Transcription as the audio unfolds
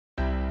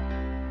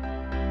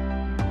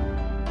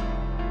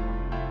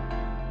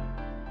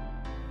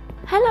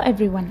Hello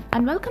everyone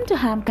and welcome to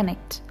Ham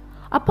Connect,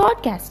 a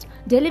podcast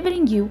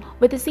delivering you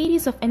with a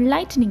series of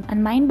enlightening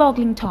and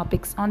mind-boggling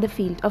topics on the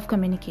field of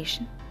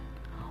communication.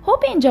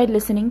 Hope you enjoyed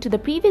listening to the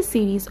previous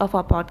series of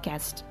our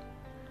podcast.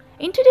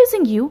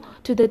 Introducing you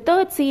to the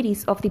third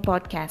series of the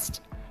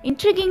podcast,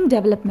 Intriguing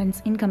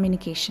Developments in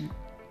Communication.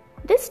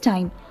 This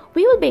time,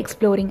 we will be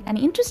exploring an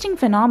interesting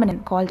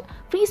phenomenon called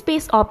free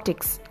space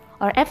optics,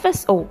 or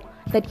FSO,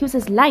 that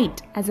uses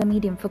light as a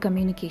medium for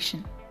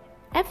communication.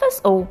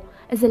 FSO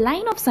is a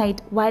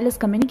line-of-sight wireless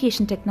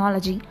communication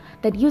technology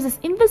that uses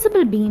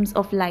invisible beams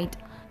of light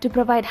to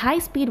provide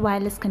high-speed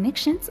wireless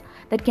connections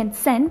that can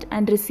send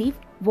and receive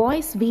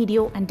voice,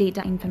 video, and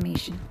data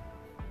information.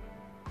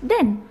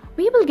 Then,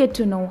 we will get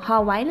to know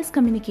how wireless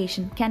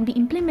communication can be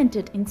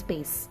implemented in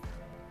space.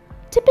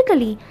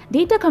 Typically,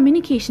 data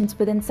communications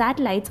within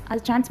satellites are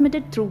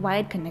transmitted through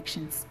wired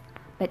connections.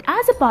 But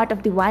as a part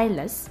of the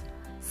wireless,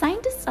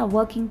 scientists are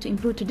working to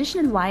improve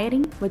traditional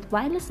wiring with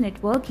wireless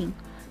networking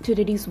to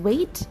reduce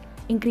weight,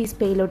 increase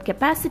payload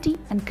capacity,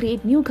 and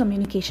create new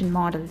communication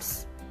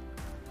models.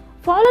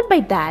 Followed by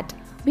that,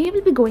 we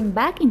will be going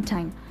back in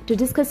time to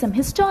discuss some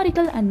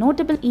historical and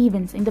notable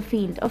events in the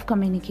field of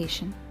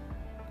communication.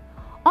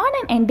 On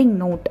an ending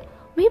note,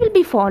 we will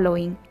be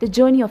following the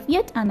journey of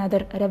yet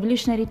another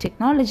revolutionary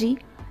technology,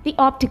 the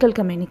optical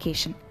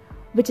communication,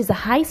 which is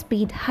a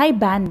high-speed,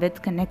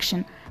 high-bandwidth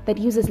connection that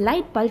uses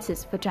light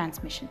pulses for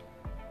transmission.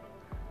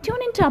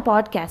 Tune into our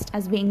podcast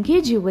as we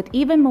engage you with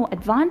even more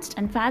advanced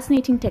and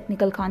fascinating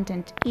technical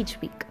content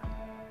each week.